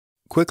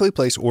Quickly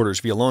place orders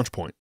via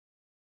LaunchPoint.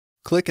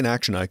 Click an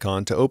action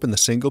icon to open the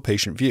Single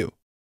Patient View.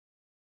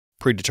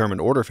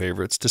 Predetermined order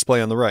favorites display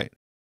on the right.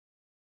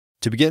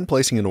 To begin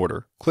placing an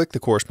order, click the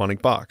corresponding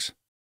box.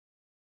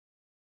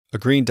 A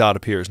green dot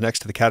appears next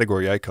to the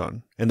category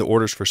icon, and the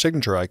Orders for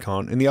Signature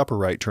icon in the upper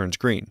right turns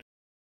green.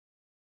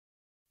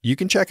 You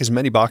can check as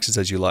many boxes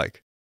as you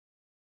like.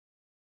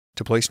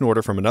 To place an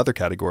order from another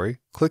category,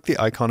 click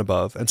the icon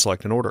above and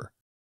select an order.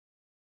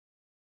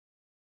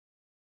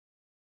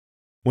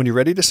 When you're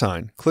ready to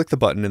sign, click the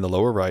button in the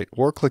lower right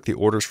or click the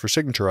Orders for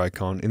Signature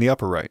icon in the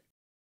upper right.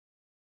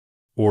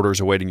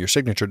 Orders awaiting your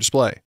signature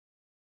display.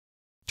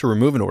 To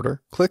remove an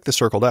order, click the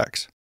circled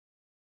X.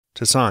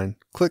 To sign,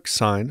 click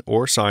Sign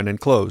or Sign and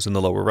Close in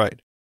the lower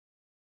right.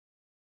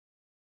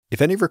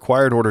 If any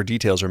required order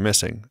details are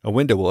missing, a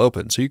window will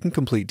open so you can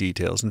complete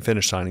details and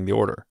finish signing the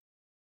order.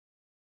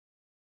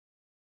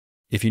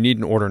 If you need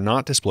an order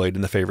not displayed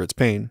in the Favorites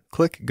pane,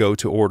 click Go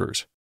to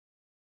Orders.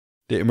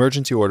 The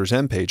Emergency Orders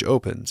M page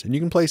opens, and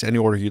you can place any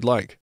order you'd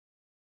like.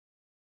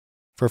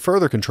 For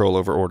further control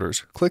over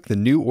orders, click the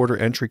New Order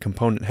Entry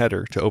component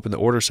header to open the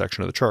Orders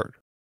section of the chart.